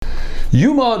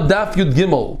Yuma Daf Yud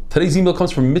Gimel. Today's email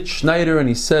comes from Mitch Schneider, and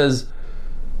he says,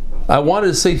 I wanted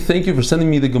to say thank you for sending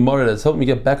me the Gemara that's helped me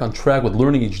get back on track with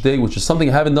learning each day, which is something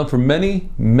I haven't done for many,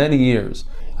 many years.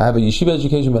 I have a yeshiva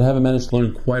education, but I haven't managed to learn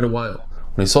in quite a while.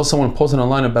 When I saw someone posting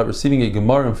online about receiving a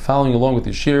Gemara and following along with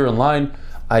the shir online,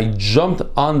 I jumped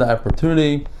on the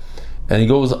opportunity. And he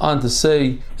goes on to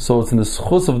say, so it's in the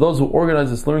schus of those who organize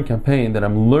this learning campaign that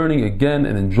I'm learning again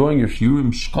and enjoying your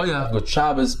shiurim. Shkoyach, good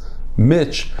Shabbos.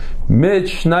 Mitch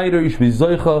Schneider, you should be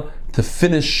zoicha to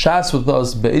finish Shas with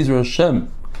us, Be'ezra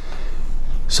Hashem.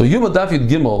 So Yuma Daf Yud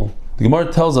Gimel, the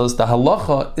Gemara tells us the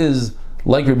halacha is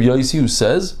like Rabbi Yossi, who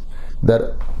says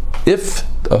that if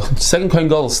a second Kohen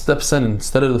Gadol steps in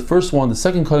instead of the first one, the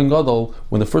second Kohen Gadol,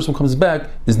 when the first one comes back,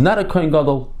 is not a Kohen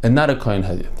Gadol and not a Kohen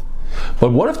Hedyot.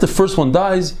 But what if the first one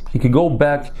dies? He could go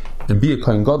back and be a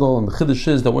Kohen Gadol, and the Chiddush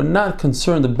is that we're not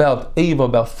concerned about Eva,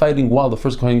 about fighting while the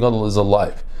first Kohen Gadol is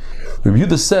alive. Rabbi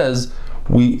Yehuda says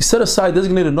we set aside,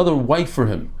 designate another wife for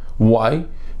him. Why?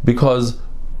 Because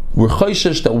we're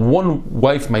chayshish that one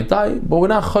wife might die, but we're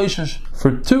not chayshish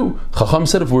for two. Chacham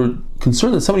said if we're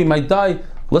concerned that somebody might die,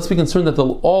 let's be concerned that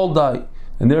they'll all die,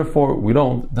 and therefore we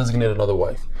don't designate another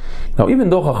wife. Now, even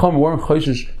though Chacham weren't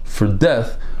chayshish for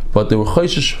death, but they were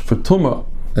chayshish for tumah,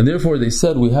 and therefore they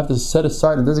said we have to set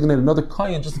aside and designate another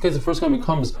kayan just in case the first kayan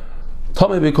becomes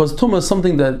tumah, because tumah is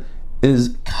something that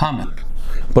is common,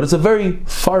 but it's a very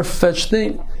far-fetched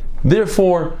thing.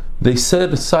 Therefore, they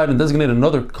set aside and designate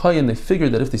another kayan. They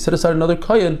figured that if they set aside another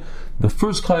kayan, the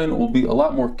first kayan will be a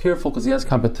lot more careful because he has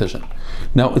competition.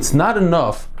 Now, it's not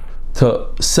enough to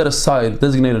set aside,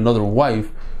 designate another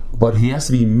wife, but he has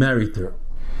to be married to her.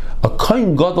 A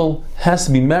Kohen Gadol has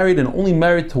to be married and only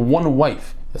married to one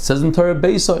wife. It says in Torah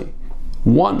Beisai,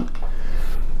 one.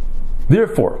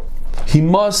 Therefore, he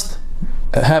must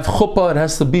have chuppah. It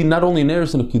has to be not only an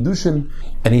eris and a kiddushin,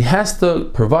 and he has to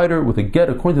provide her with a get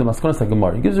according to the Maskonas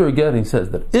HaGemara. He gives her a get and he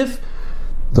says that if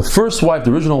the first wife,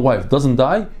 the original wife, doesn't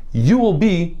die, you will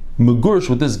be megurish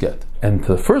with this get. And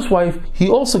to the first wife, he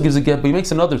also gives a get, but he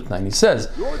makes another thing. He says,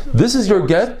 this is your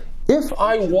get if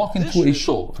I walk into a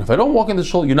shul. If I don't walk into the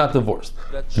shul, you're not divorced.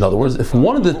 In other words, if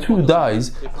one of the two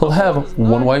dies, he'll have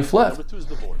one wife left.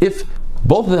 If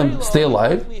both of them stay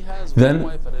alive,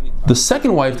 then the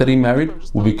second wife that he married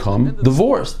will become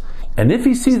divorced. And if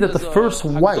he sees that the first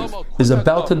wife is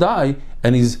about to die,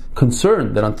 and he's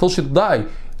concerned that until she die,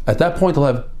 at that point he'll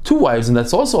have two wives, and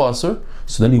that's also asur.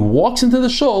 So then he walks into the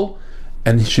shul,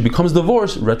 and she becomes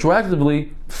divorced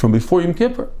retroactively from before Yom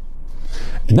Kippur.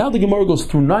 And now the Gemara goes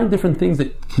through 9 different things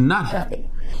that cannot happen.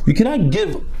 You cannot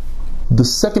give the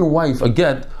second wife a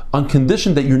get on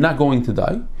condition that you're not going to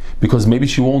die, because maybe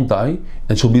she won't die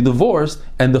and she'll be divorced,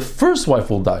 and the first wife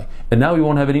will die, and now you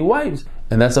won't have any wives,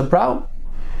 and that's a problem.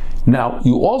 Now,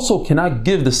 you also cannot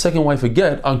give the second wife a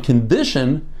get on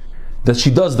condition that she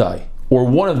does die, or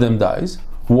one of them dies.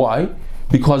 Why?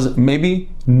 Because maybe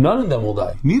none of them will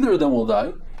die, neither of them will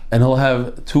die, and he'll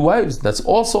have 2 wives. That's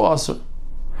also asur.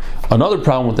 Another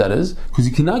problem with that is because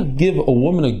you cannot give a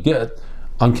woman a get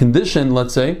on condition,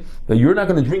 let's say, that you're not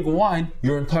going to drink wine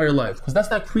your entire life, because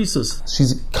that's not krisus.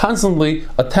 She's constantly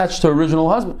attached to her original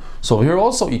husband. So here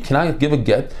also, you cannot give a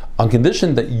get on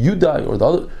condition that you die or the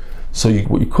other. So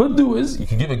what you could do is you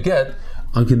could give a get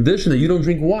on condition that you don't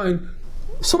drink wine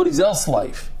somebody else's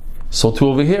life. So too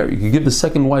over here, you could give the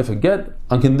second wife a get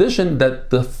on condition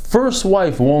that the first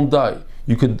wife won't die.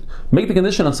 You could make the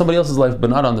condition on somebody else's life, but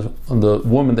not on the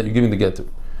woman that you're giving the get to.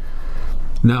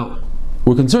 Now,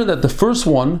 we're concerned that the first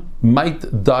one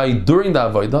might die during the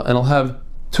avodah, and he'll have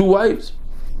 2 wives,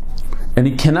 and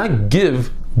he cannot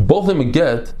give both of them a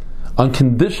get on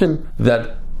condition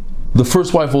that the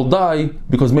first wife will die,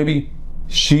 because maybe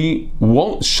she'll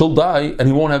die and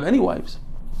he won't have any wives.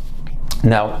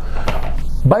 Now,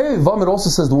 by Yevam it also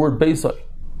says the word Beisai,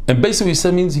 and basically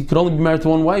it means he could only be married to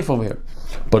one wife over here.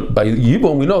 But by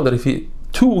Yibam we know that if 2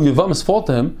 Yevamis fall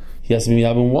to him, he has to be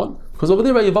having 1. Because over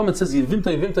there by Yevam it says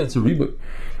Yevimta, it's a ribu.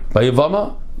 By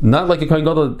Yevama, not like a Kohen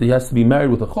Gadol that he has to be married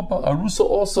with a chuppah, Arusa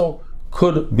also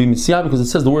could be mitzvah, because it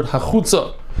says the word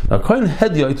hachutza. Now Kohen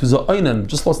Hedyot, who's a Einan,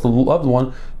 just lost the loved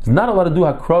one, is not allowed to do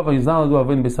hakrava, he's not allowed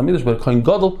to do Avodah Beis Hamikdash, but a Kohen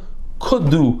Gadol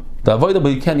could do the avodah,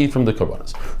 but he can't eat from the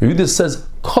karbanos. Rabbi says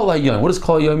kol hayom. What does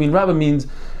kol hayom mean?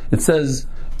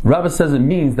 Rabbi says it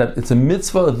means that it's a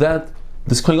mitzvah that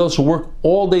this Kohen Gadol should work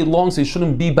all day long, so he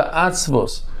shouldn't be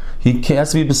ba'atzvos. He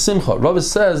has to be b'simcha. Rabbi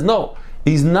says no,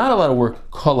 he's not allowed to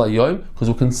work kol hayom because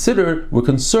we're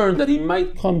concerned that he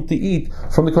might come to eat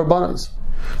from the karbanos.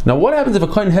 Now, what happens if a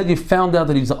Kohen Hedyot found out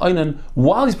that he's an Einan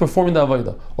while he's performing the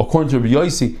Avodah? According to Rabbi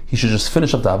Yossi, he should just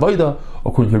finish up the Avodah.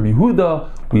 According to Rabbi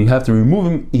Yehuda, we have to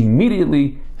remove him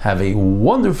immediately. Have a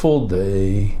wonderful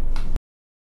day.